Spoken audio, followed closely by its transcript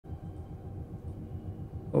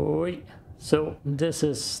Oi. So this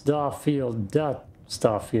is Starfield, that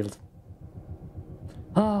Starfield.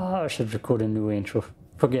 I should record a new intro.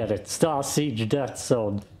 Forget it. Starsiege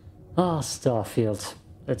Deadzone. Starfield.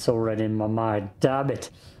 It's already in my mind. Damn it.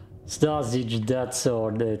 Starsiege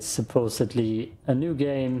Deadzone. It's supposedly a new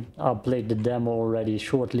game. I played the demo already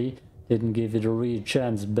shortly. Didn't give it a real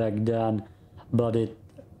chance back then. But it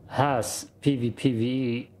has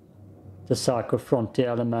PvPvE, the Psycho Frontier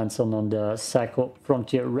elements, on the Psycho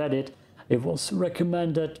Frontier Reddit. It was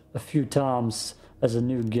recommended a few times as a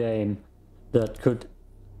new game that could...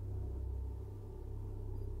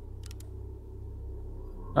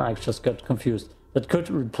 I just got confused. That could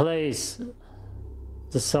replace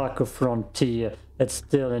the Psycho Frontier. It's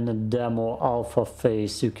still in the demo alpha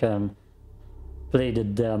phase. You can play the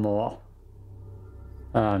demo.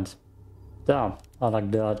 And damn, I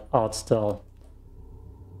like that art style.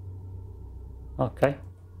 Okay.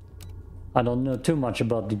 I don't know too much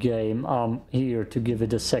about the game. I'm here to give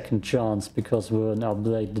it a second chance because when I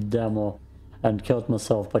played the demo and killed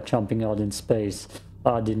myself by jumping out in space,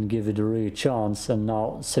 I didn't give it a real chance. And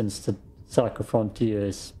now, since the Psycho Frontier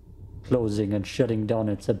is closing and shutting down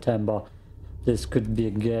in September, this could be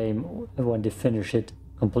a game when they finish it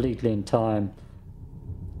completely in time,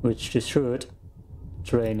 which they should.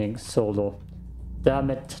 Training solo. Damn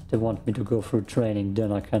it, they want me to go through training,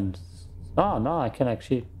 then I can... now I can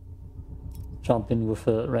actually jump in with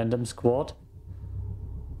a random squad.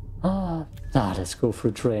 Let's go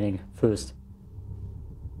through training first.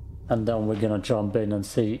 And then we're gonna jump in and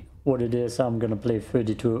see what it is. I'm gonna play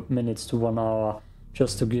 32 minutes to 1 hour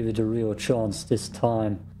just to give it a real chance this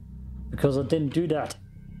time. Because I didn't do that.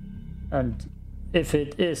 And if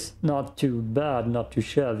it is not too bad, not too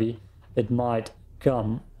shabby, it might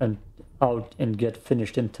come and out and get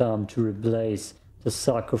finished in time to replace the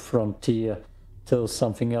Psycho Frontier till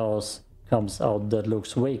something else comes out that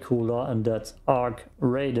looks way cooler, and that's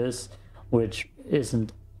Raiders, which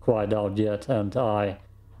isn't quite out yet, and I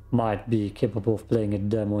might be capable of playing a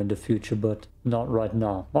demo in the future, but not right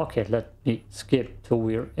now. Okay, let me skip till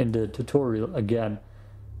we're in the tutorial again.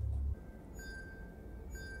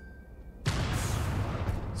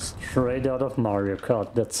 Straight out of Mario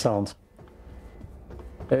Kart, that sound.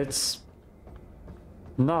 It's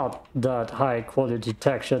not that high quality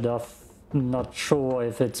textured. I'm not sure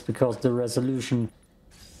if it's because the resolution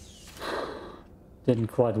didn't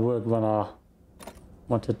quite work when I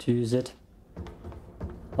wanted to use it,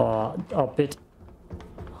 or up it,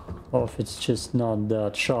 or if it's just not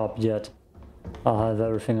that sharp yet. I have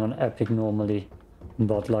everything on Epic normally,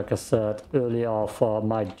 but like I said, early alpha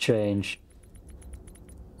might change,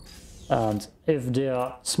 and if they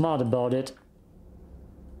are smart about it,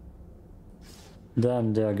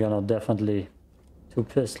 then they're gonna definitely... Two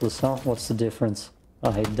pistols, huh? What's the difference?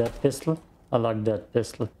 I hate that pistol. I like that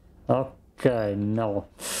pistol. Okay, no.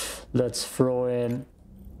 Let's throw in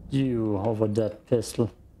you over that pistol.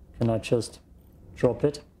 Can I just drop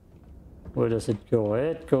it? Where does it go?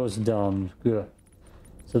 It goes down. Good.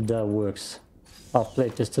 So that works. I've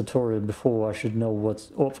played this tutorial before. I should know what's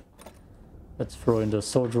up. Let's throw in the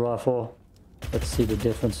assault rifle. Let's see the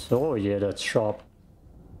difference. Oh yeah, that's sharp.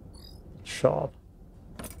 Sharp.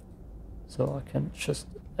 So I can just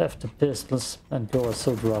F the pistols and go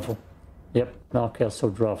assault rifle. Yep, okay,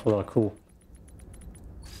 assault rifle are cool.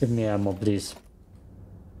 Give me ammo, please.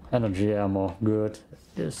 Energy ammo, good.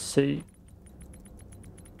 Let's see.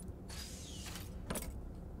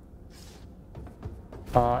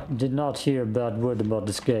 I did not hear a bad word about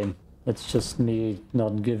this game. It's just me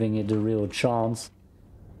not giving it a real chance.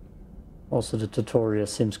 Also, the tutorial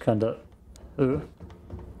seems kinda...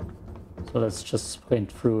 So let's just sprint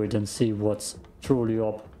through it and see what's truly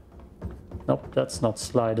up. Nope, that's not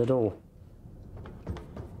slide at all.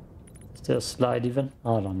 Is there a slide even?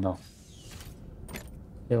 I don't know.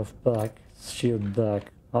 Health back, shield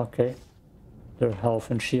back. Okay. There are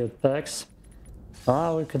health and shield packs.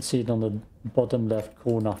 We can see it on the bottom left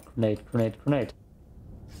corner. Grenade, grenade, grenade.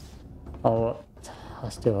 I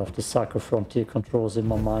still have the Psycho Frontier controls in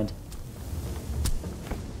my mind.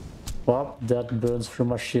 Well, that burns through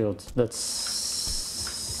my shield. Let's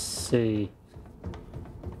see.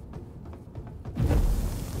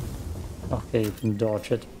 Okay, you can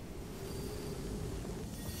dodge it.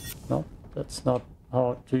 No, that's not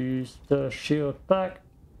how to use the shield back.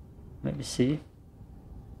 Maybe see.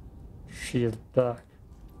 Shield back.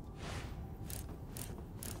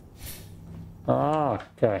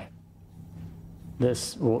 Okay.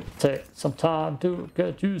 This will take some time to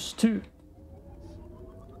get used to.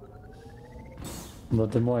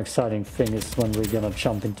 But the more exciting thing is when we're gonna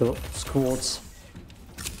jump into squads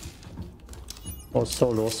or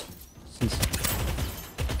solos, since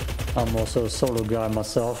I'm also a solo guy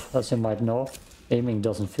myself, as you might know. Aiming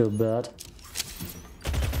doesn't feel bad.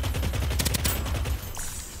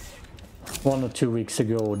 1 or 2 weeks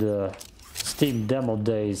ago, the Steam Demo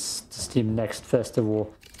Days, the Steam Next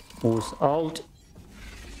Festival, was out.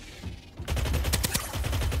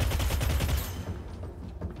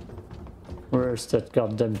 Where's that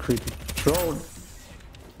goddamn creepy troll?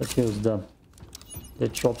 Let's use them. They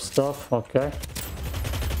drop stuff, okay.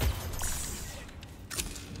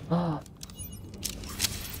 Ah.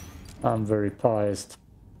 I'm very pissed.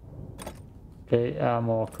 Okay,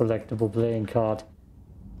 ammo, collectible playing card.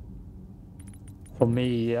 For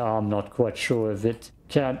me, I'm not quite sure if it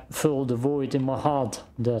can fill the void in my heart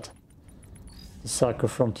that the Psycho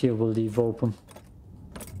Frontier will leave open.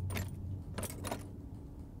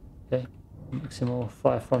 Okay, maximum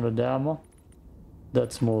 500 ammo.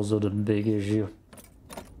 That's more so the big issue.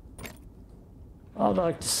 I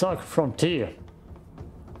like the Psycho Frontier.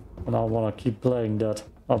 And I want to keep playing that.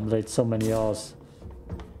 I've played so many hours.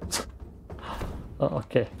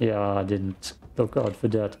 Okay, yeah, I didn't look out for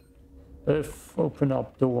that. If open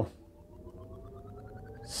up door.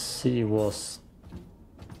 See what's...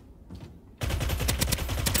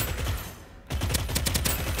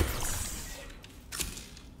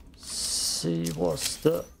 See what's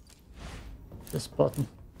the... This button.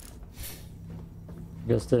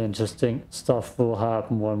 Because the interesting stuff will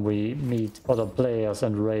happen when we meet other players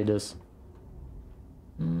and raiders.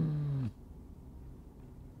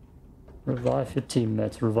 Revive your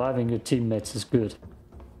teammates. Reviving your teammates is good.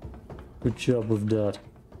 Good job with that.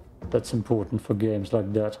 That's important for games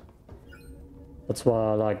like that. That's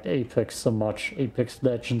why I liked Apex so much. Apex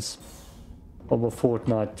Legends over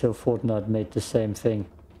Fortnite till Fortnite made the same thing.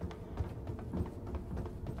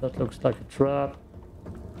 That looks like a trap.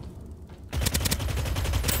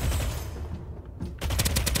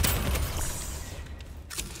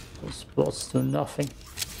 Those bots do nothing.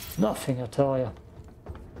 Nothing, I tell ya.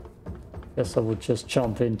 Guess I would just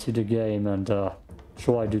jump into the game and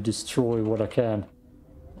try to destroy what I can.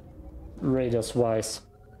 Raiders wise.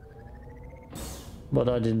 But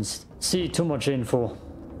I didn't see too much info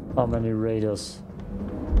how many raiders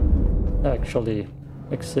actually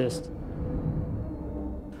exist.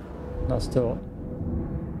 No, still.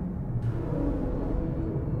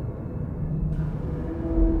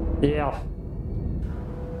 Yeah.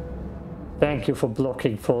 Thank you for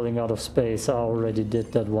blocking falling out of space. I already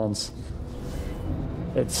did that once.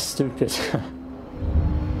 It's stupid.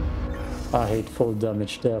 I hate full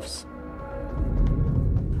damage deaths.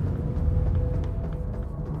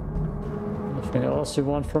 Anything else you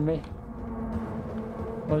want from me?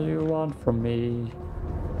 What do you want from me?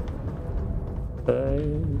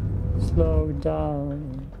 Hey, slow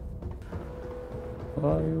down.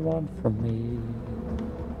 What do you want from me?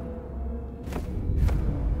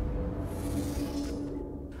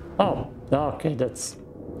 Oh, okay, that's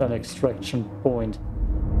an extraction point.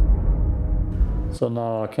 So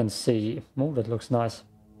now I can see... Oh, that looks nice.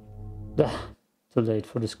 Too late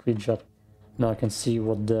for the screenshot. Now I can see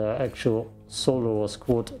what the actual solo or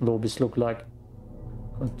squad lobbies look like.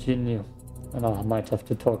 Continue. And I might have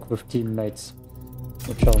to talk with teammates,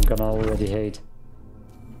 which I'm gonna already hate.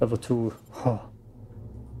 Level 2.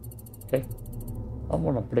 Okay. I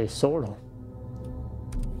wanna play solo.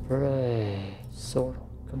 Play solo.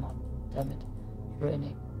 Come on. Damn it.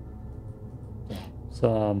 Training. Yeah.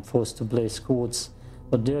 So I'm forced to play squads.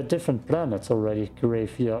 But there are different planets already.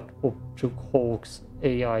 Graveyard, Object Hawks,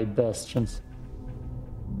 AI Bastions.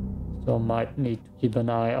 So I might need to keep an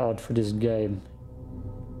eye out for this game.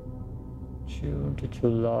 June to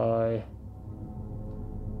July.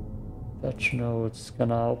 Patch notes.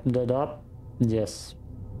 Can I open that up? Yes.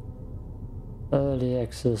 Early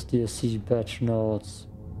access DLC patch notes.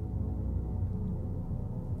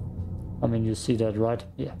 I mean, you see that, right?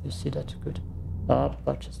 Yeah, you see that. Good. I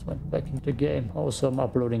just went back into the game. Also, I'm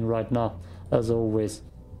uploading right now, as always.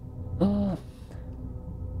 Oh,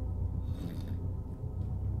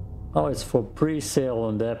 it's for pre-sale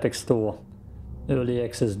on the Epic Store. Early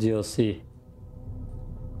access DLC.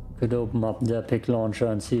 Could open up the Epic Launcher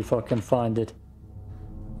and see if I can find it.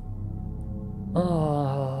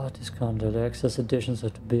 Ah, discounted access editions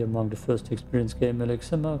have to be among the first to experience game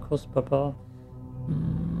Elixir cost papa.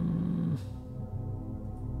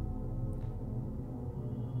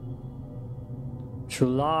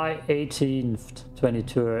 July 18th,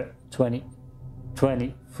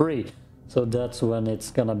 2023. So that's when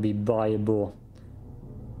it's gonna be buyable.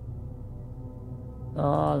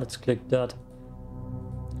 Let's click that.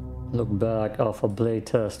 Look back, alpha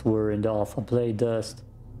playtest. We're in the alpha playtest.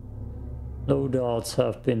 Loadouts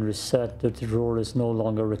have been reset. The role is no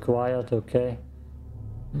longer required. Okay.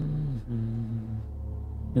 New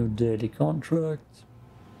daily contract.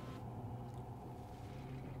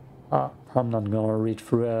 I'm not gonna read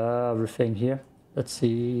through everything here. Let's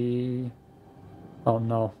see. Oh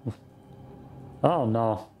no. Oh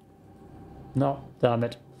no. No, damn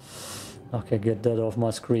it. Okay, get that off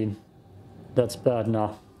my screen. That's bad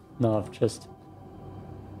now. No, I've just...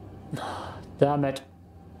 Damn it.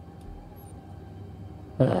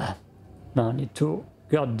 Now I need to,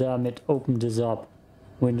 god damn it, open this up.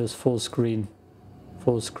 Windows full screen.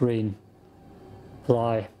 Full screen.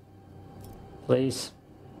 Apply. Please.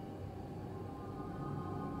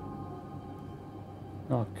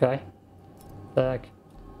 Okay. Back.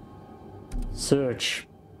 Search.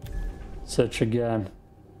 Search again.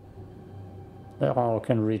 Oh, I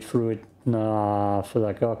can read through it. No, I feel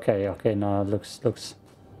like, okay, no, it looks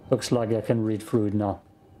like I can read through it now.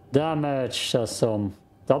 Damage, has some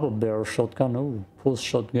double barrel shotgun, oh, pulse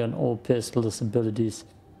shotgun, all pistols abilities.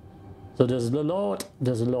 So there's a lot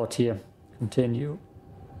here. Continue.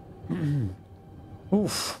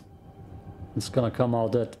 Oof. It's gonna come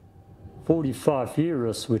out at 45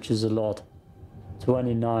 euros, which is a lot.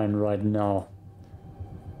 29 right now.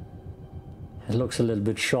 It looks a little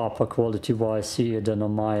bit sharper quality-wise here than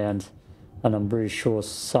on my end. And I'm pretty sure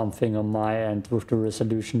something on my end with the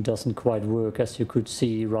resolution doesn't quite work, as you could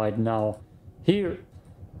see right now. Here.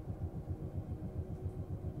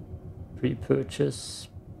 Pre-purchase.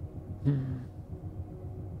 Anything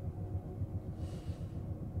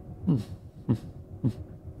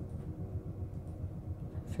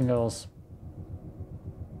else?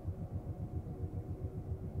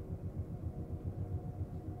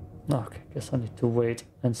 Okay, guess I need to wait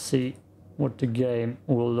and see what the game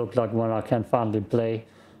will look like when I can finally play.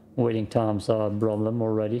 Waiting times are a problem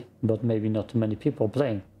already, but maybe not too many people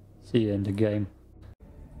playing. See you in the game.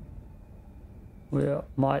 We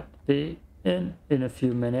might be in a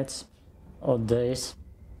few minutes or days.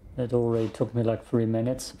 It already took me like 3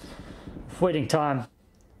 minutes of waiting time,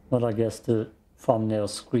 but I guess the thumbnail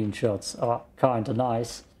screenshots are kinda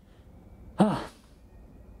nice.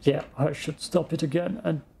 Yeah, I should stop it again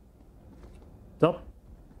and stop.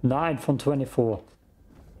 9 from 24.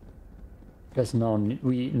 Guess now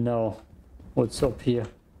we know what's up here.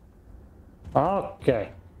 Okay.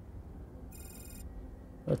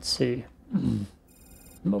 Let's see.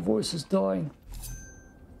 My voice is dying.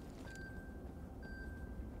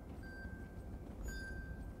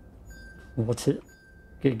 What's it?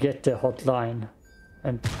 Get the hotline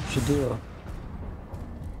and Shadur.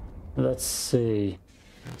 Let's see.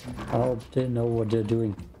 I hope they know what they're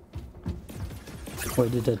doing. Where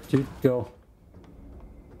did that dude go?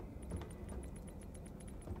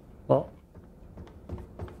 Well,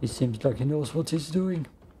 he seems like he knows what he's doing.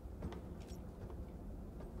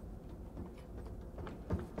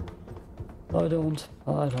 I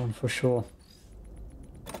don't for sure.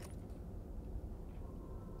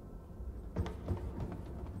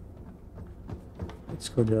 Let's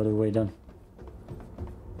go the other way then.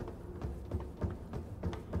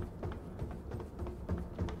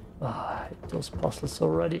 I hate those puzzles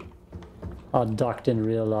already. I ducked in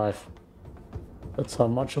real life. That's how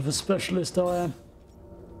much of a specialist I am.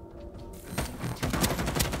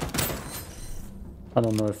 I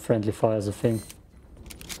don't know if friendly fire is a thing.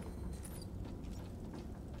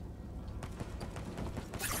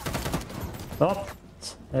 Oh,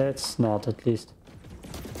 it's not, at least.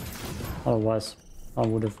 Otherwise, I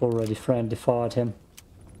would have already friendly fired him.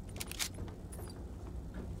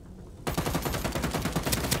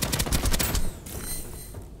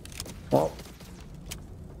 Well,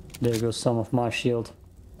 there goes some of my shield.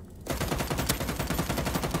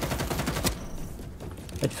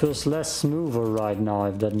 It feels less smoother right now,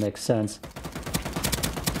 if that makes sense.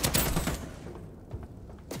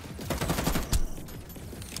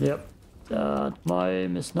 Yep, my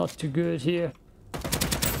aim is not too good here.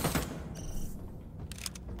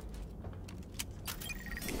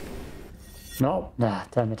 No,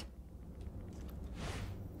 damn it.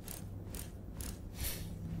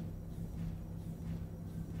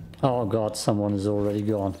 Oh god, someone is already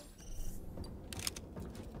gone.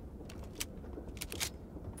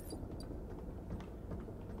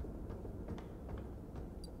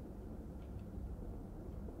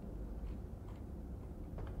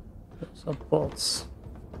 Those are bots.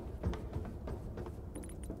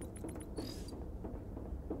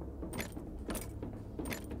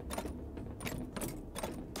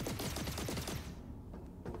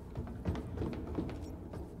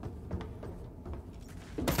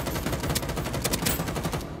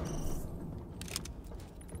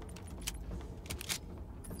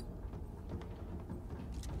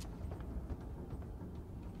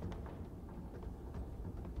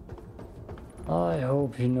 I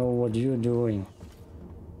hope you know what you're doing.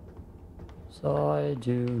 So I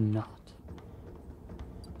do not.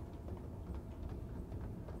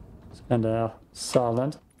 It's kinda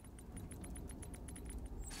silent.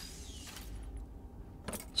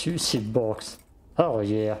 Juicy box. Oh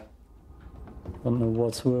yeah. Don't know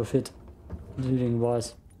what's worth it, looting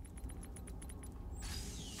wise.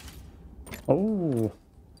 Oh,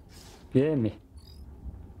 gimme.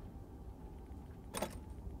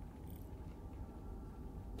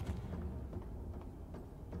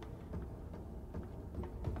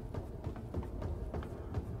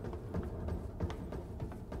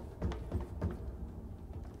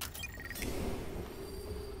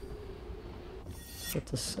 Get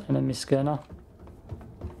this enemy scanner.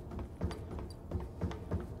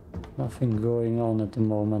 Nothing going on at the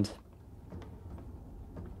moment.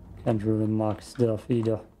 Can't really mark stuff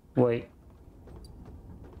either. Wait.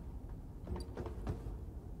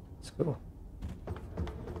 Let's go.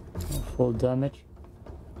 Full damage.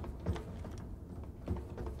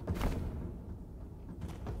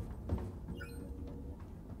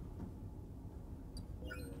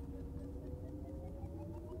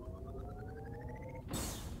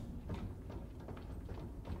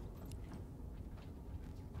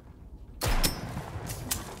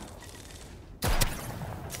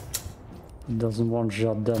 Doesn't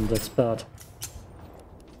one-shot them, that's bad.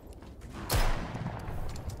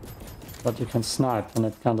 But you can snipe and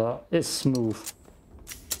it kinda is smooth.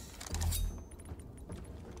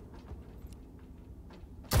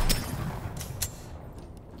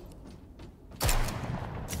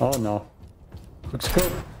 Oh no. Quick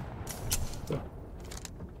scope.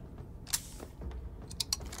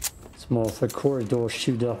 It's more of a corridor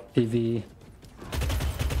shooter PvE.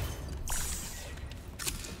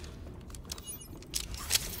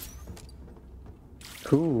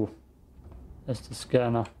 Cool. That's the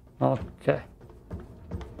scanner. Okay.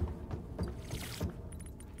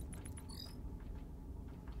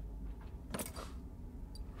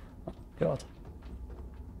 Oh, God.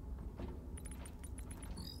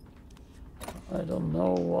 I don't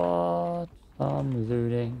know what I'm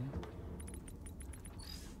looting.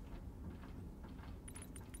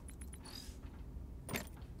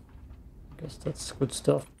 I guess that's good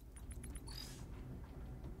stuff.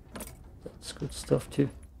 That's good stuff too.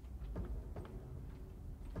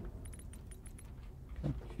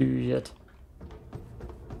 Can't view yet.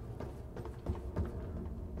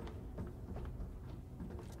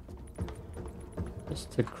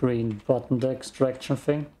 Just the green button extraction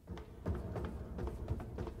thing.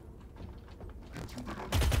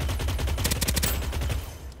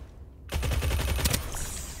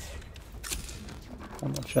 How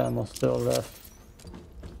much ammo still left?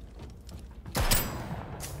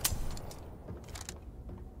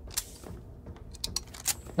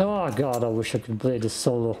 Oh God, I wish I could play this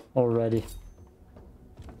solo already.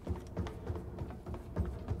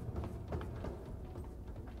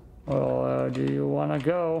 Well, where do you wanna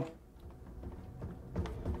go?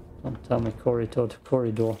 Don't tell me corridor to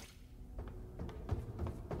corridor.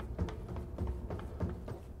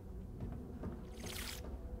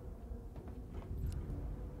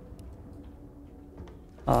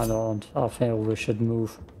 I don't. I think we should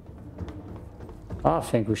move. I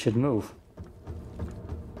think we should move.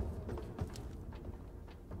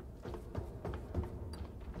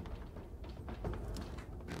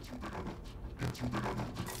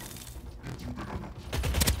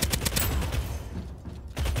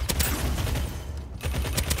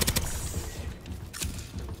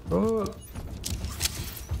 Oh.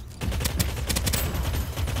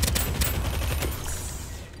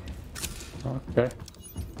 Okay.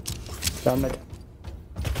 Damn it.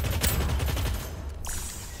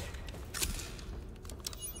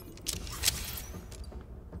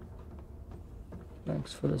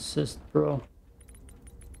 Thanks for the assist, bro.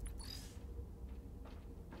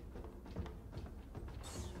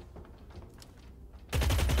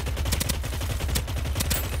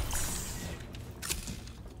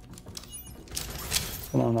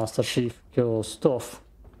 Come on, Master Chief, kill stuff.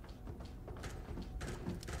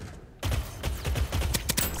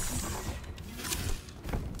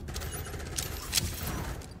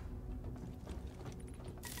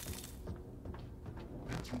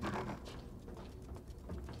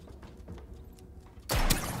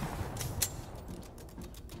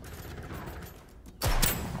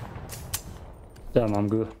 Damn, I'm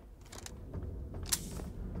good.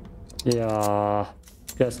 Yeah,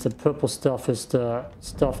 guess the purple stuff is the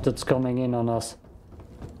stuff that's coming in on us.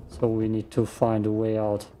 So we need to find a way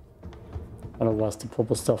out. Otherwise the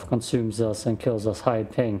purple stuff consumes us and kills us high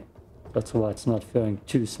ping. That's why it's not feeling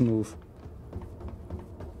too smooth.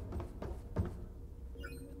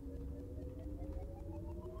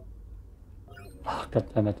 God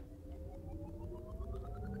damn it.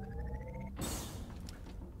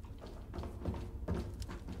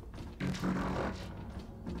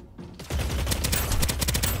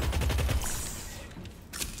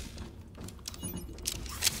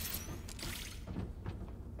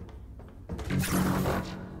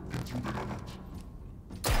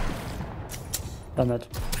 Damn it.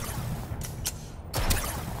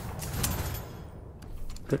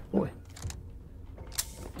 Good boy.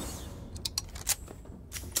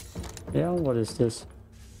 Yeah, what is this?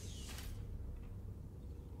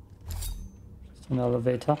 Just an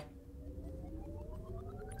elevator.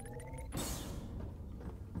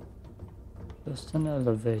 Just an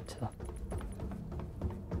elevator.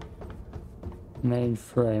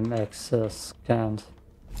 Mainframe access scanned.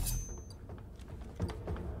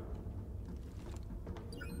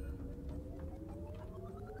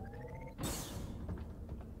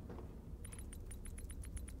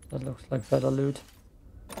 That looks like better loot.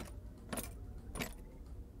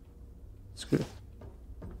 Screw.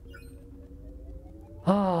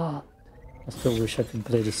 Ah! I still wish I could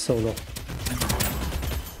play this solo.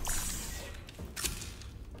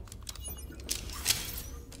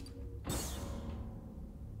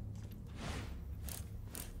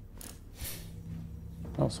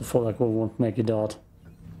 I also feel like we won't make it out.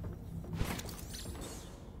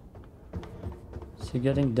 Is he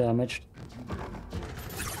getting damaged?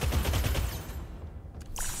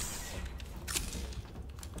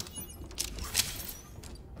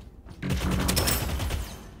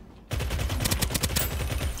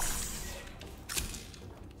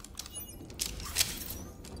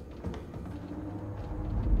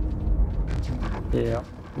 Yeah,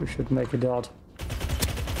 we should make it out.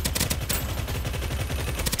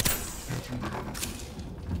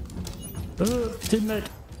 Teammate!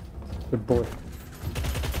 Good boy.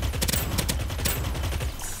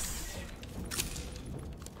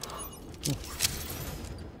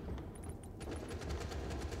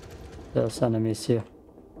 There's enemies here.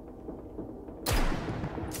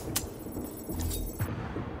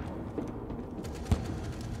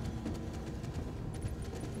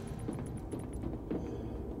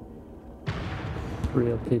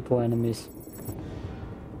 Real people enemies.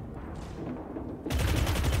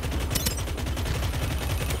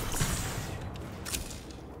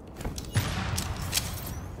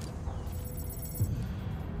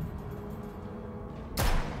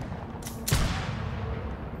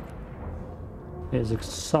 Here's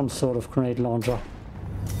some sort of grenade launcher.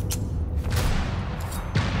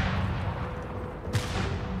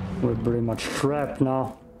 We're pretty much trapped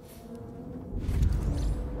now.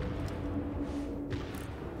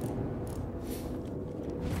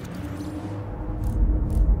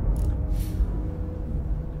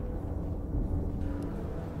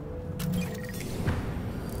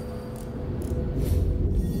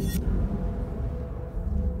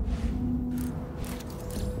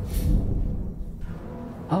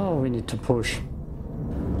 Oh, we need to push.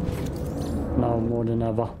 Now more than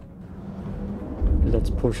ever. Let's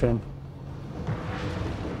push in.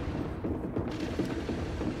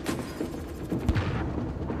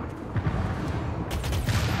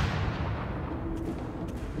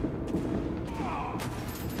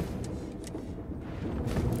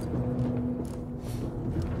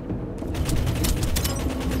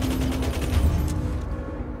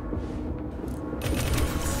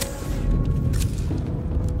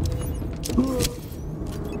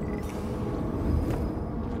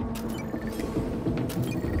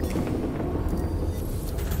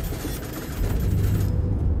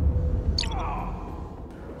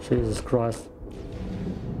 Jesus Christ.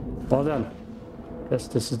 Well then, guess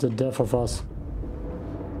this is the death of us.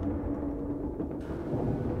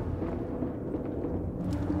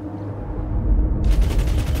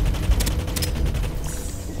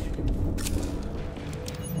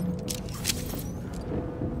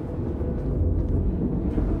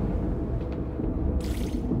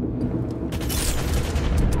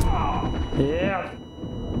 Yeah.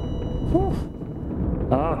 Whew.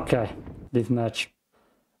 Okay, leave match.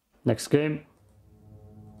 Next game.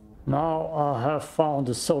 Now I have found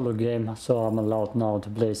a solo game, so I'm allowed now to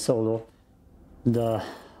play solo. The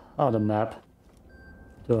other map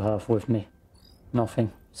do I have with me?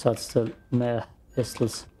 Nothing. Besides the meh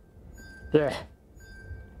pistols. Yeah.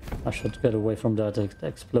 I should get away from that, it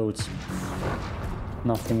explodes.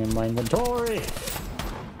 Nothing in my inventory.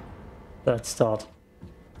 Bad start.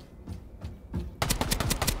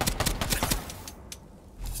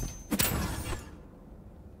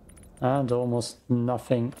 And almost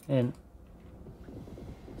nothing in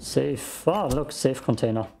safe. Ah, look, safe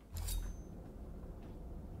container.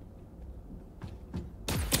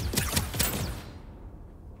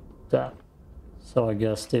 So I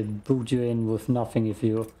guess they boot you in with nothing if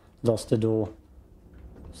you lost the door.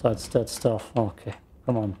 Besides that stuff. Okay,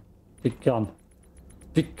 come on. Big gun.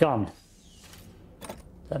 Big gun.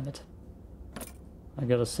 Damn it. I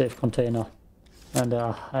got a safe container. And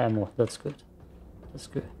ammo. That's good. That's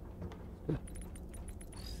good. Good.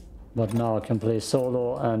 But now I can play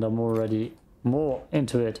solo and I'm already more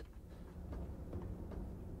into it.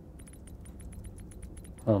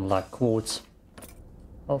 Unlike quotes.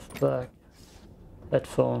 Off back.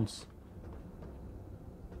 Headphones.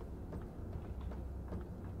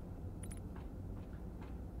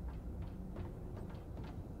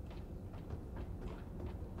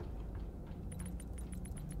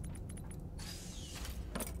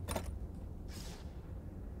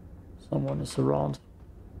 Someone is around.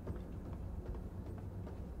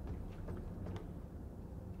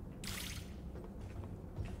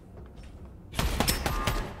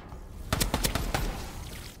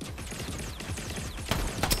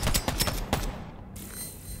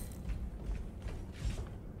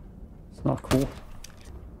 It's not cool.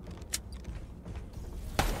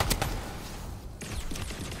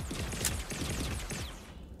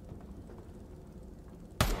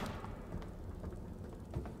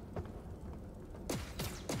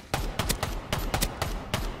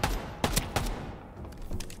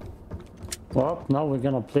 Well, now we're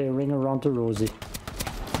gonna play a ring around the rosy.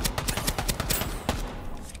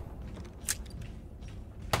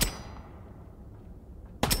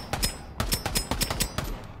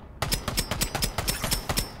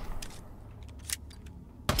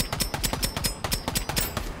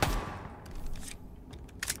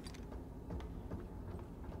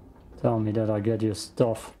 Tell me that I get your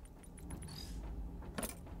stuff.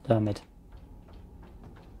 Damn it.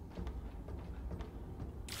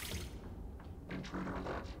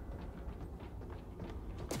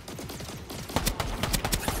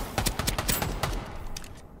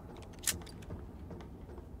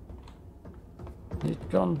 It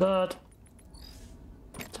gone bad.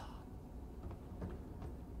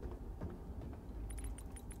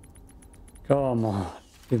 Come on,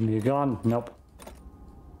 give me a gun. Nope.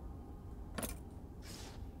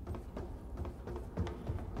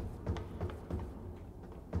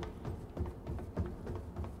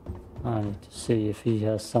 I need to see if he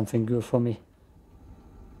has something good for me.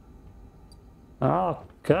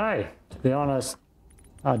 Okay, to be honest,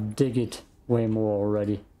 I dig it way more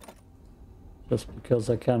already. Just because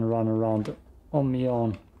I can run around on my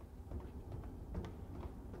own.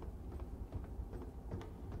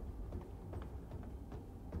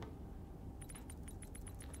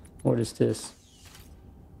 What is this?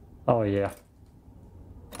 Oh yeah.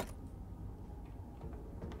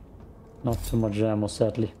 Not too much ammo,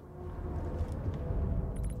 sadly.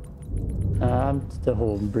 And the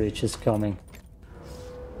whole bridge is coming.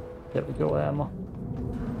 There we go, ammo.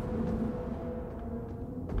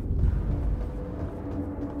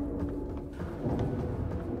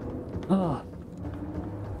 Ah.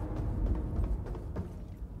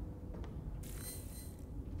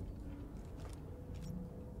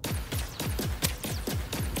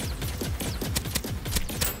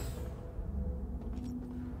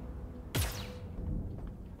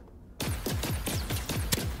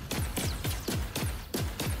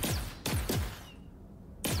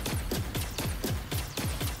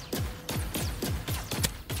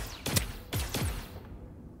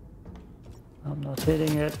 I'm not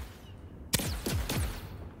hitting it.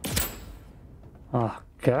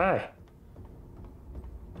 Okay.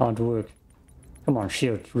 Can't work. Come on,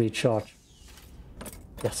 shield, recharge.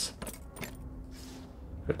 Yes.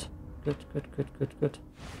 Good. Good, good, good, good, good.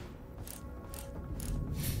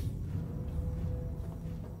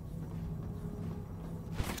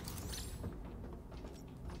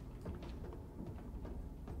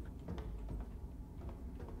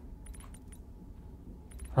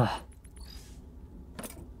 Ah.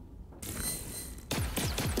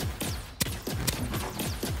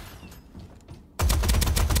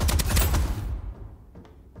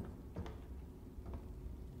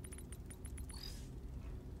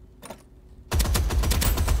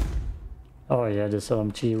 Oh yeah, this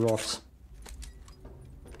LMG rocks.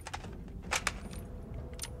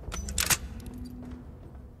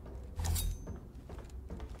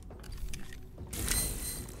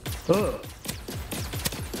 Oh.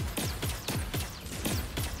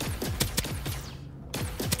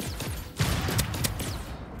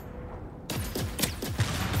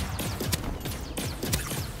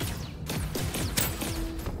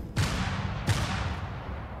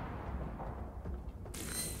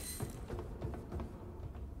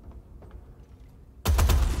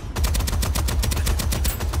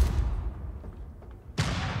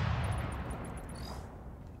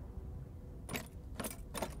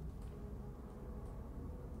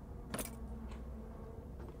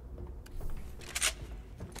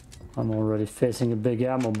 I'm already facing a big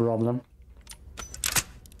ammo problem.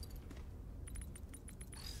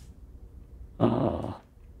 Ah.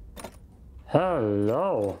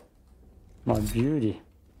 Hello, my beauty.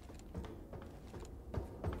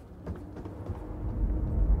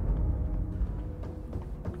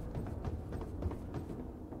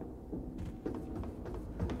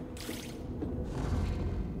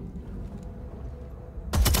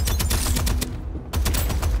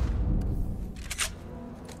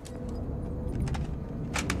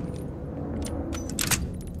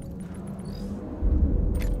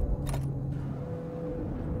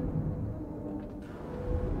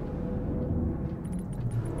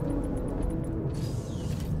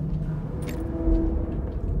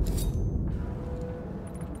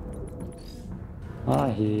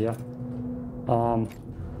 I hear. Come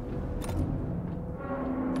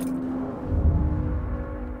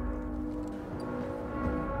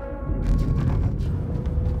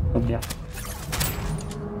here.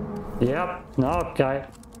 Yep. Okay.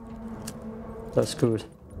 That's good.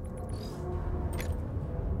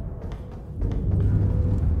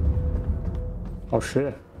 Oh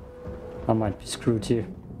shit. I might be screwed here.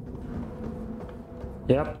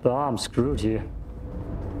 Yep, I'm screwed here.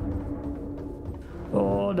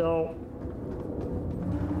 Oh no.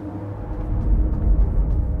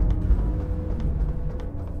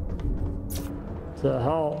 The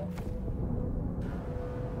hell?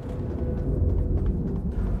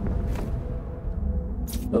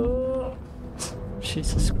 Oh,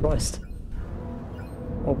 Jesus Christ.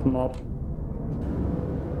 Open up.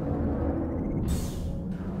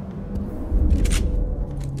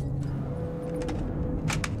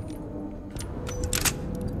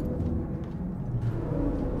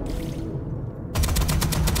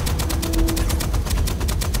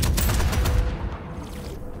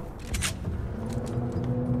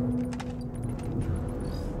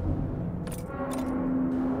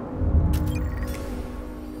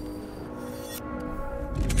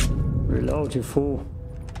 Reload, you fool.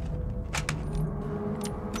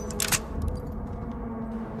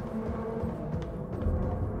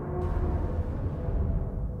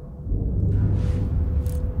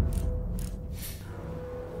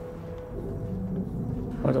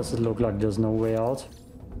 Why does it look like there's no way out?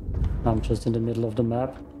 I'm just in the middle of the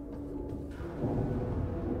map.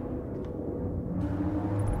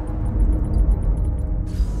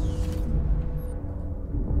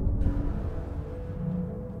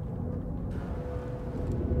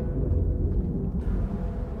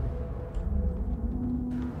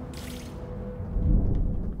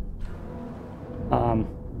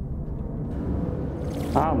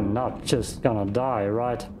 I'm not just gonna die,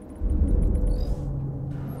 right?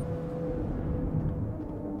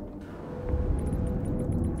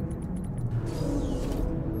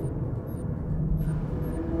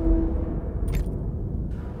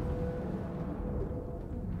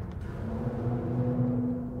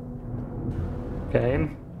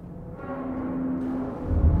 Game.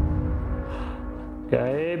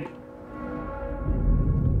 Game.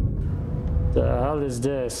 The hell is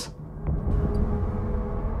this?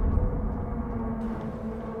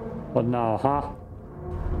 What now, huh?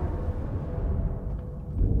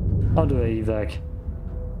 How do I evac?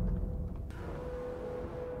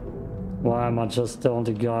 Why am I just the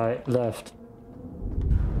only guy left?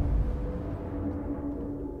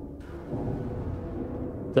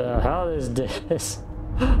 The hell is this?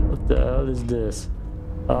 What the hell is this?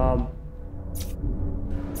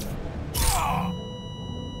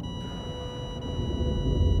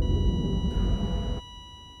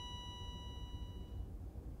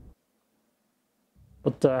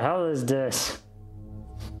 What the hell is this?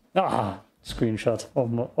 Ah, screenshot.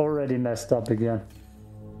 Already messed up again.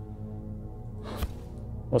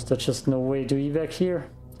 Was there just no way to evac here?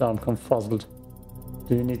 I'm confuzzled.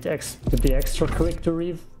 Do you need to be extra quick to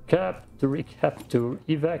recap? To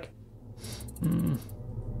evac?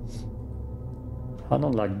 I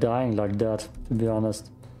don't like dying like that, to be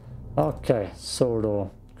honest. Okay,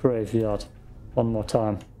 Sordo graveyard. One more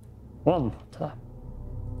time. One more time.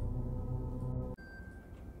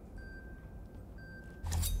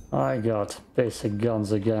 I got basic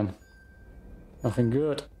guns again. Nothing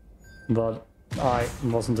good, but I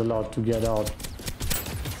wasn't allowed to get out.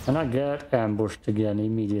 And I get ambushed again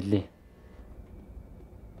immediately.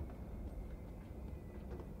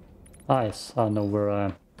 Nice, I know where I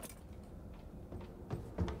am.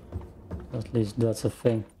 At least that's a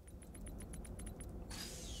thing.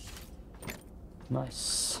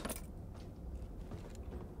 Nice.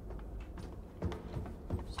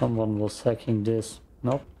 Someone was hacking this.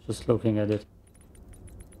 Nope, just looking at it.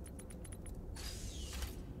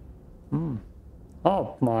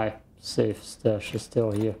 Oh, my safe stash is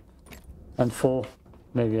still here. And full.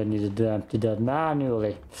 Maybe I needed to empty that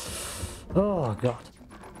manually. Oh, God.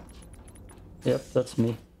 Yep, that's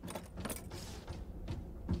me.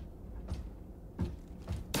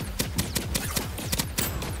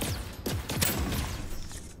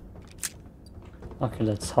 Okay,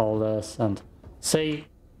 let's haul this and see.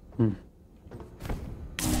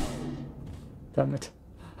 Damn it.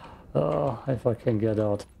 Oh, if I can get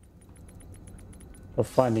out. Or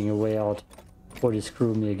finding a way out before they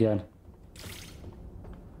screw me again.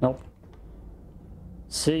 Nope.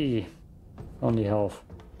 See. Only health.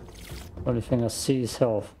 Only thing I see is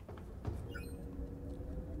health.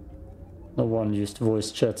 No one used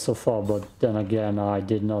voice chat so far, but then again I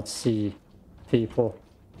did not see people.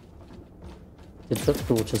 Did that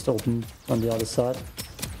door just open on the other side?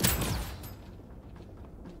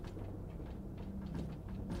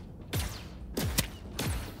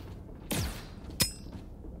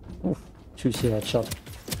 Oof, juicy headshot.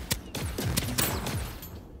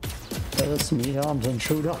 Yeah, that's me, armed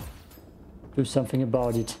intruder. Do something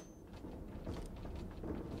about it.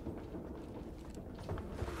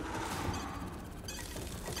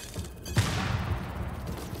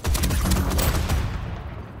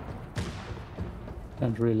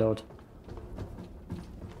 And reload.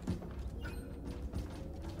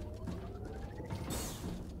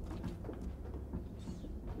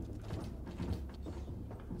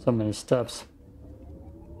 So many steps.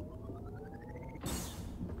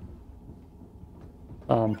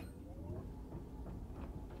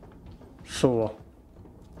 Sure.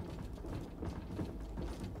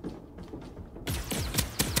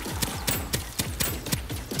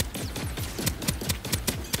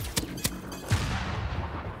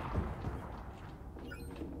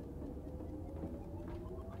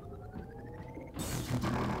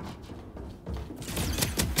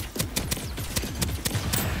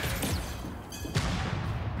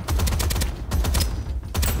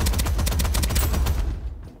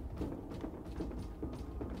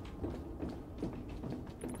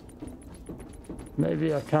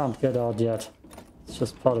 Maybe I can't get out yet. It's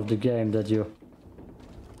just part of the game that you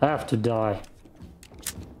have to die.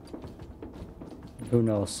 Who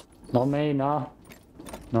knows? Not me, nah.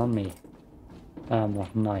 Not me. Ammo,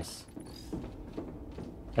 nice.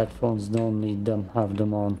 Headphones, don't need them, have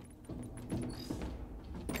them on.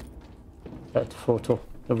 That photo.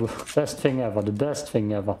 The best thing ever, the best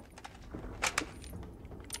thing ever.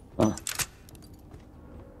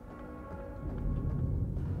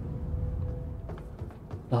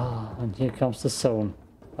 And here comes the zone.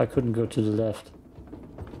 I couldn't go to the left.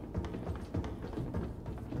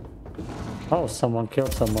 Oh, someone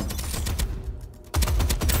killed someone.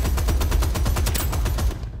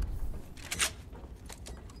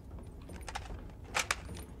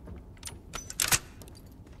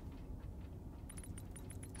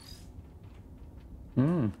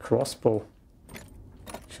 Crossbow.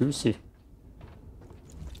 Juicy.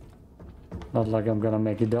 Not like I'm gonna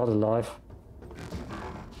make it out alive.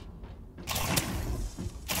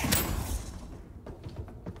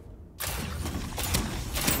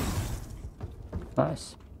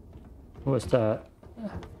 Nice. What's that?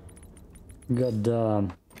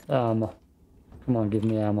 Goddamn ammo. Come on, give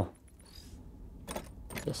me ammo.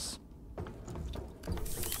 Yes.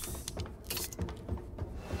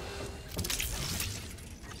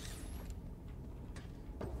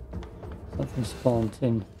 Something spawned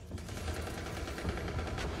in.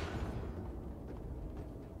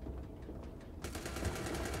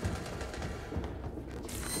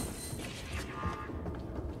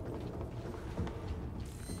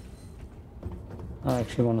 I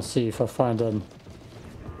actually want to see if I find an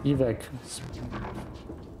evac.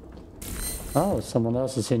 Oh, someone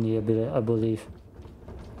else is in here, I believe.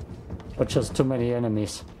 But just too many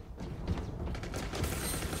enemies.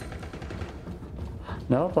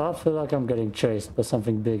 Nope, I feel like I'm getting chased by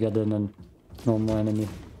something bigger than a normal enemy.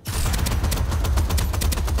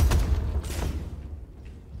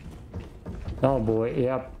 Oh boy,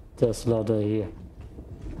 yep, there's a lot of here.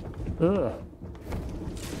 Ugh.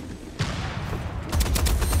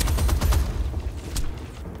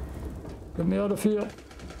 Get me out of here.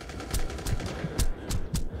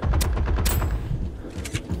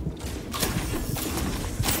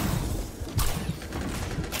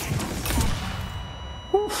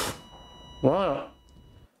 Oof. Well,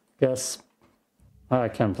 guess I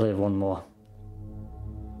can play one more.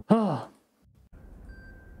 Ah.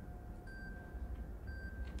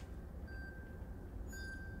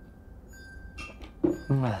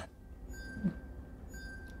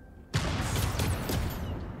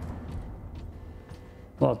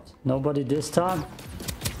 What? Nobody this time?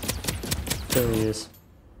 There he is.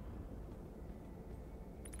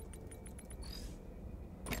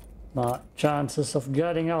 My chances of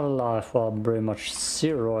getting out alive are pretty much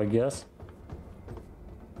zero, I guess.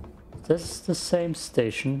 Is this the same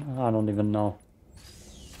station? I don't even know.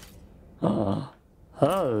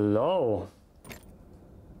 Hello!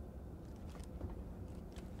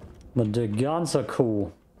 But the guns are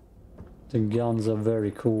cool. The guns are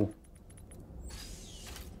very cool.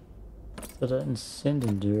 Is that an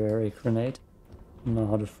incendiary grenade? I don't know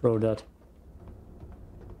how to throw that.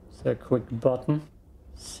 Is there a quick button?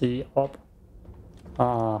 C up.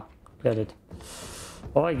 Ah, get it.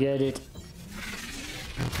 Oh, I get it.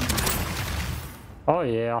 Oh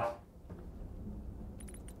yeah.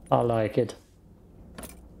 I like it.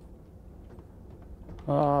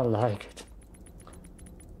 I like it.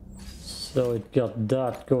 So it got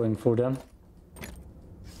that going for them.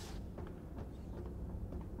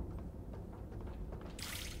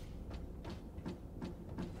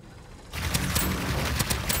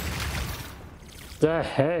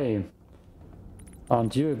 Hey,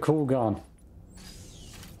 aren't you a cool gun?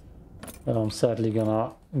 That I'm sadly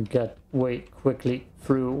gonna get way quickly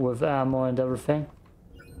through with ammo and everything.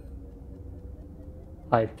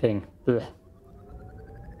 I ping. Blech.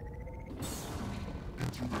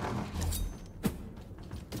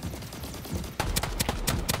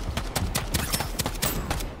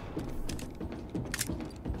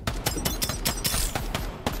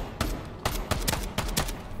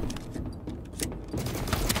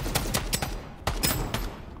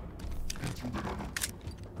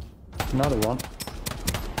 Another one.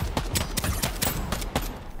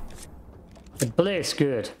 It plays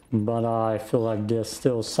good, but I feel like there's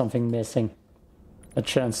still something missing. A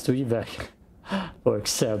chance to evac, for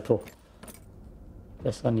example.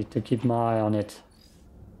 Guess I need to keep my eye on it.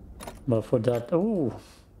 But for that, ooh.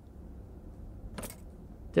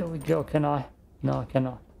 There we go, can I? No, I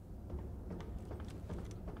cannot.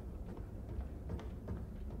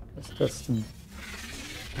 Guess that's the...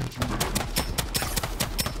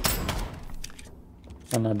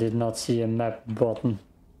 And I did not see a map button.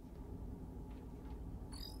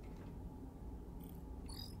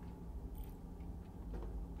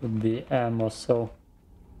 Would be ammo, so...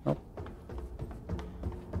 Nope.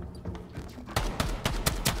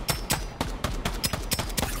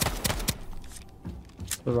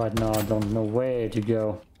 So right now I don't know where to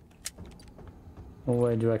go.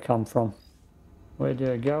 Where do I come from? Where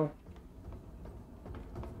do I go?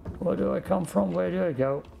 Where do I come from? Where do I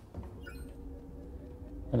go?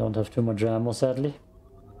 I don't have too much ammo, sadly.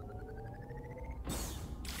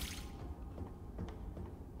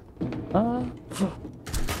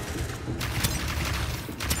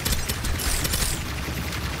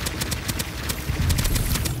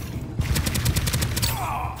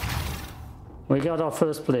 We got our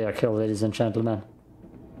first player kill, ladies and gentlemen.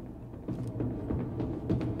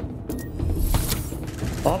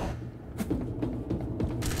 Up.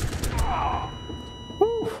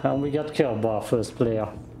 Woo, and we got killed by our first player.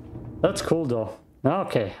 That's cool though.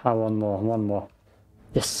 Okay, I want more, one more.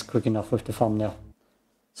 Yes, quick enough with the thumbnail.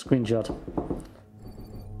 Screenshot.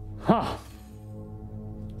 Huh.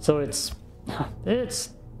 So it's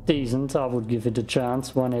decent. I would give it a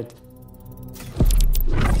chance when it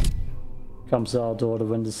comes out, or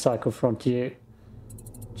when the Psycho Frontier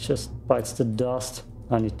just bites the dust.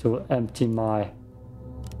 I need to empty my...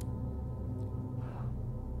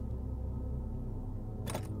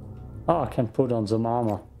 Oh, I can put on some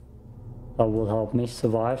armor. That will help me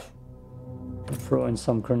survive. Throw in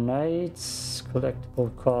some grenades,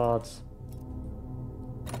 collectible cards,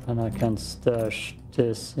 and I can stash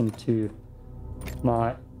this into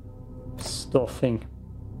my stuffing.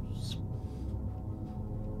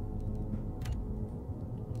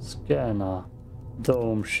 Scanner,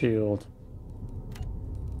 dome shield.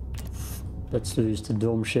 Let's use the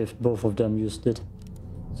dome shift, both of them used it.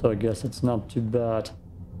 So I guess it's not too bad.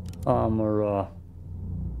 Armor.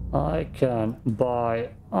 I can buy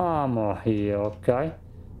armor here, okay?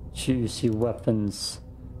 Juicy weapons.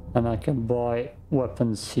 And I can buy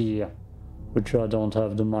weapons here, which I don't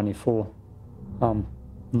have the money for.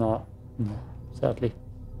 Not, sadly.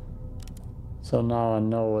 So now I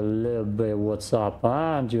know a little bit what's up,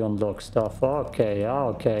 and you unlock stuff. Okay,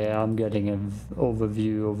 okay, I'm getting an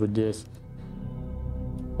overview over this.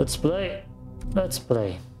 Let's play. Let's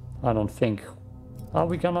play. I don't think... Are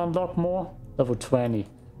we gonna unlock more? Level 20.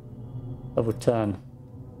 Level 10.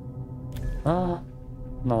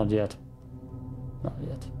 Not yet. Not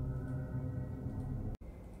yet.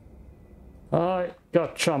 I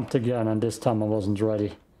got jumped again, and this time I wasn't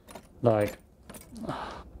ready. Like,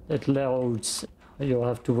 it loads. You'll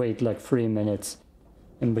have to wait like 3 minutes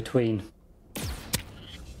in between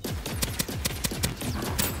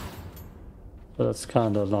But that's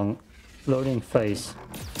kind of long loading phase.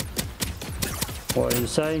 What are you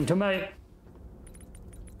saying to me?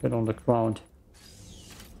 Get on the ground.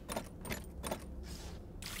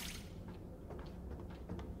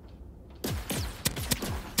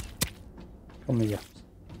 Come here.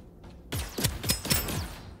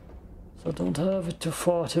 So don't have it too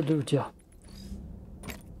far to loot ya.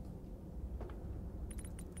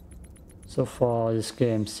 So far this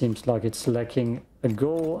game seems like it's lacking a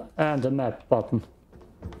go and a map button.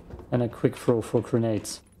 And a quick throw for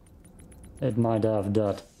grenades. It might have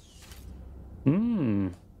that.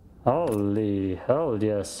 Holy hell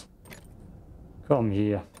yes. Come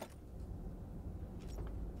here.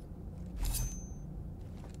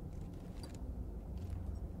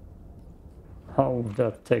 Oh,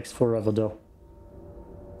 that takes forever though.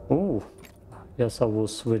 Oh, guess I will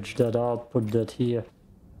switch that out, put that here.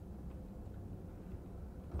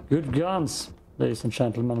 Good guns, ladies and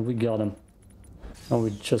gentlemen, we got them. Now we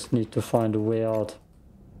just need to find a way out.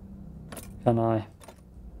 Can I?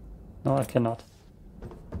 No, I cannot.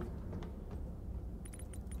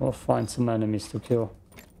 Or find some enemies to kill.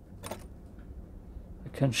 I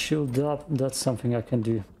can shield up, that's something I can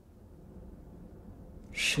do.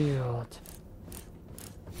 Shield.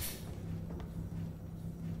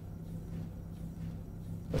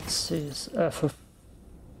 Let's see, is F a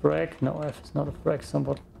frag? No, F is not a frag,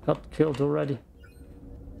 somebody got killed already.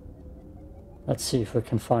 Let's see if we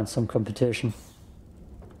can find some competition.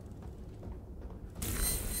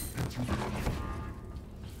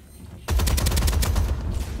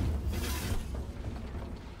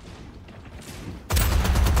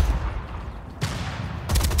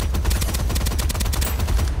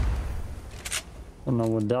 Don't know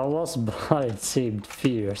what that was, but it seemed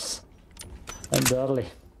fierce and deadly.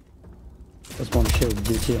 There's one shield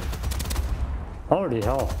dude here. Holy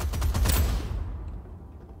hell.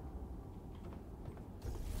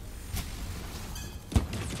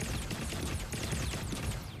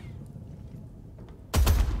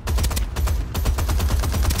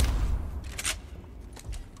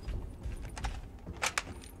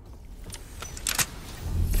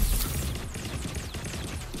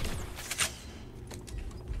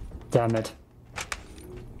 Damn it.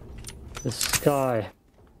 The sky.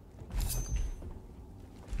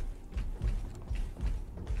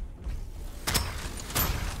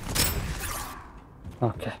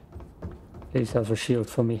 Okay. Please have a shield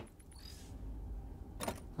for me.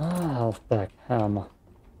 Ah, health back. Hammer.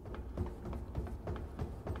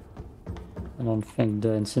 I don't think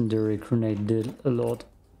the incendiary grenade did a lot.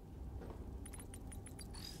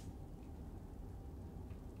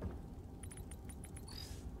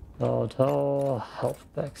 About our health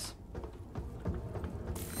packs.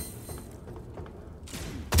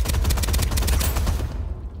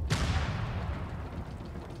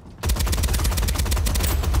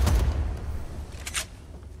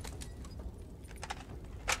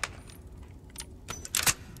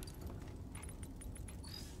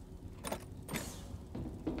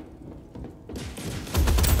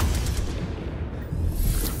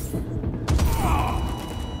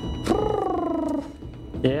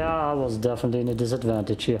 Yeah, I was definitely in a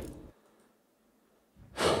disadvantage here.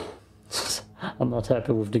 I'm not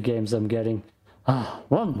happy with the games I'm getting. Ah,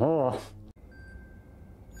 one more.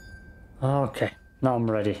 Okay, now I'm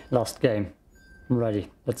ready. Last game. I'm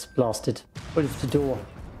ready. Let's blast it. Put it the door.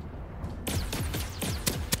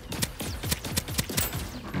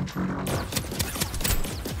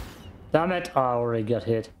 Damn it, I already got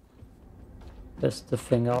hit. That's the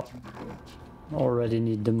thing up. Already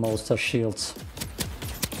need the most shields.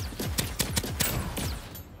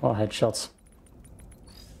 Oh, headshots.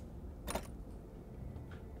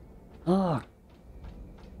 Ah.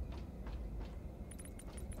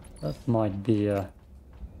 That might be a...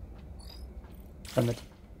 damn it.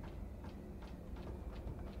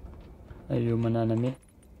 A human enemy.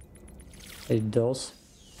 Hate those.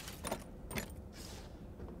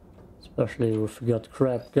 Especially if we got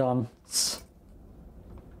crap guns.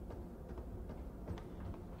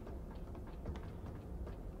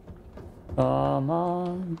 Come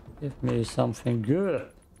on, give me something good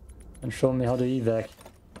and show me how to evac.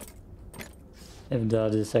 If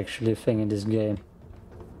that is actually a thing in this game.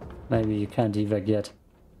 Maybe you can't evac yet.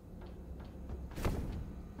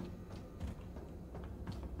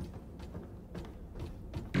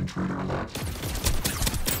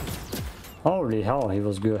 Holy hell, he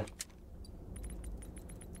was good.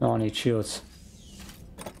 No, I need shields.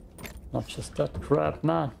 Not just that crap,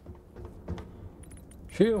 man.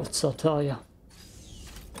 Shields, I tell ya.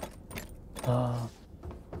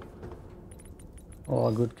 Or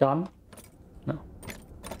a good gun? No.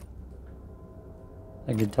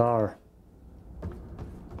 A guitar.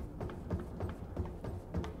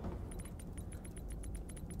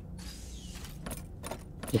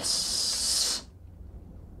 Yes.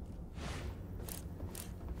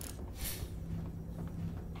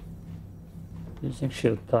 Using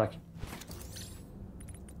shield pack.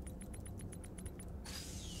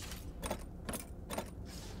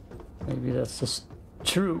 Maybe that's the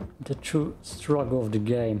true struggle of the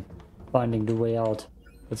game. Finding the way out.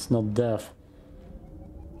 It's not death.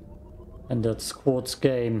 And that squads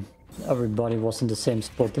game, everybody was in the same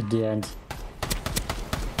spot at the end.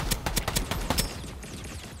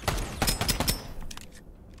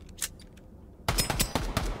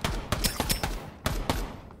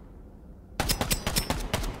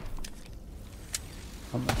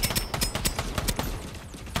 How much?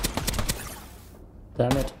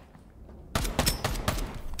 Damn it.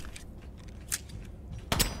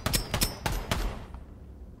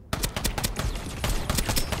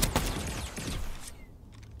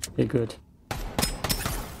 Be good.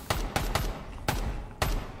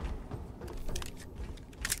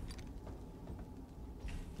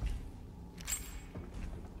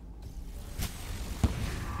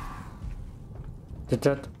 Did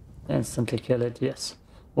that instantly kill it? Yes.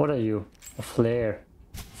 What are you? A flare.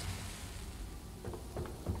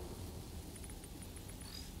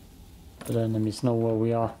 The enemies know where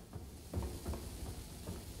we are.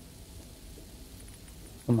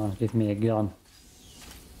 Come on, give me a gun.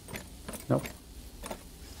 Nope.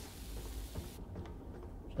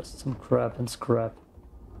 Just some crap and scrap.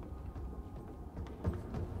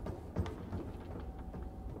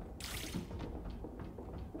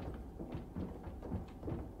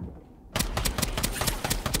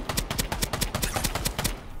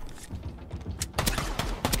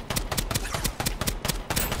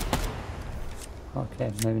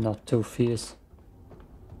 Okay, maybe not too fierce.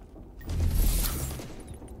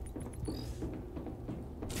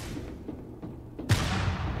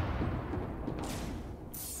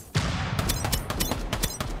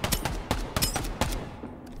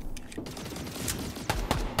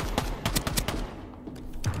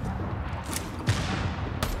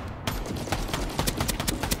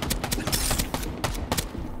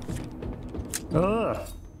 Ugh.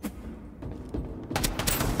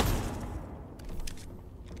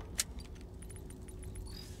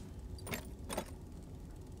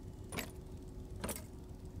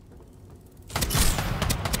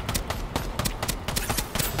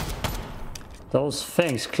 Those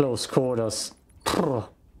things close quarters.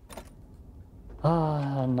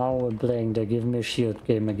 Ah, now we're playing the give me a shield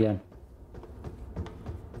game again.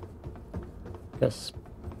 Guess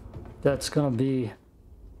that's gonna be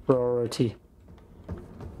priority.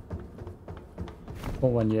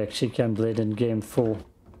 Or when you actually can play it in game full.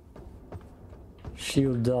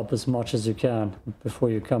 Shield up as much as you can before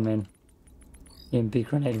you come in. EMP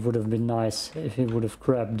grenade would have been nice if he would have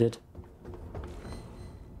grabbed it.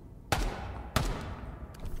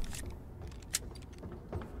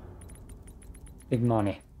 Big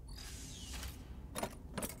money.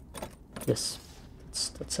 Yes,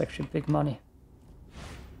 that's actually big money.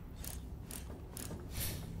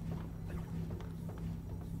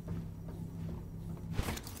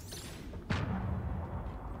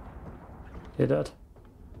 Hear that?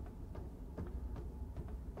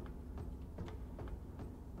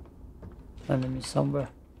 Enemy somewhere.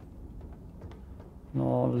 The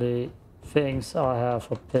only things I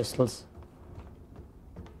have are pistols.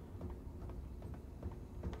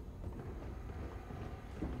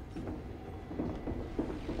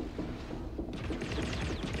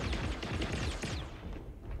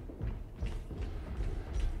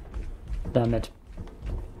 Damn it.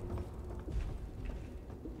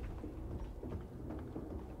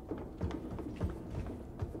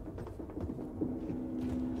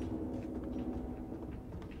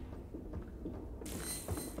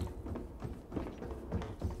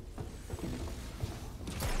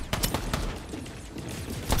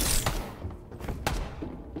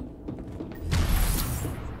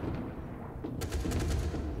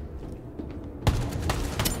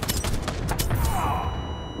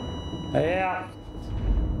 Yeah.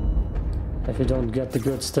 If you don't get the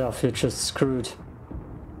good stuff, you're just screwed.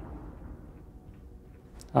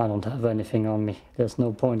 I don't have anything on me. There's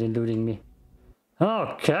no point in looting me.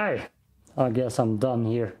 Okay. I guess I'm done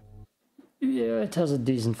here. Yeah, it has a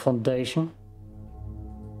decent foundation.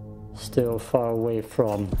 Still far away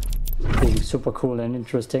from being super cool and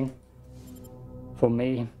interesting. For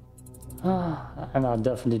me. And I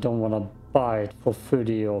definitely don't want to buy it for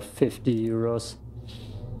 30 or 50 euros.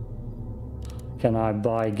 Can I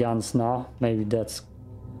buy guns now? Maybe that's...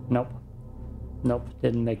 Nope. Nope,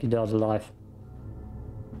 didn't make it out alive.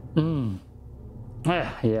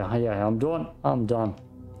 Yeah, I'm done.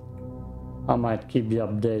 I might keep you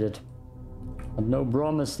updated. But no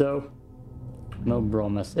promise though. No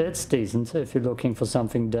promise. It's decent if you're looking for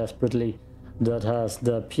something desperately that has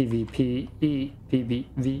the PvPvE.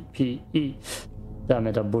 Damn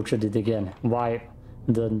it, I butchered it again. Why?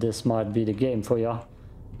 Then this might be the game for ya.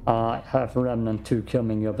 I have Remnant 2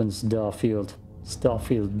 coming up in Starfield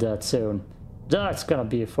Deadzone. That's gonna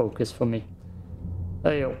be a focus for me.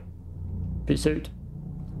 Hey yo, peace out.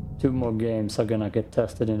 2 more games are gonna get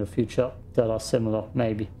tested in the future that are similar,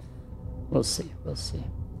 maybe. We'll see, we'll see.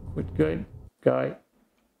 Good game, guy.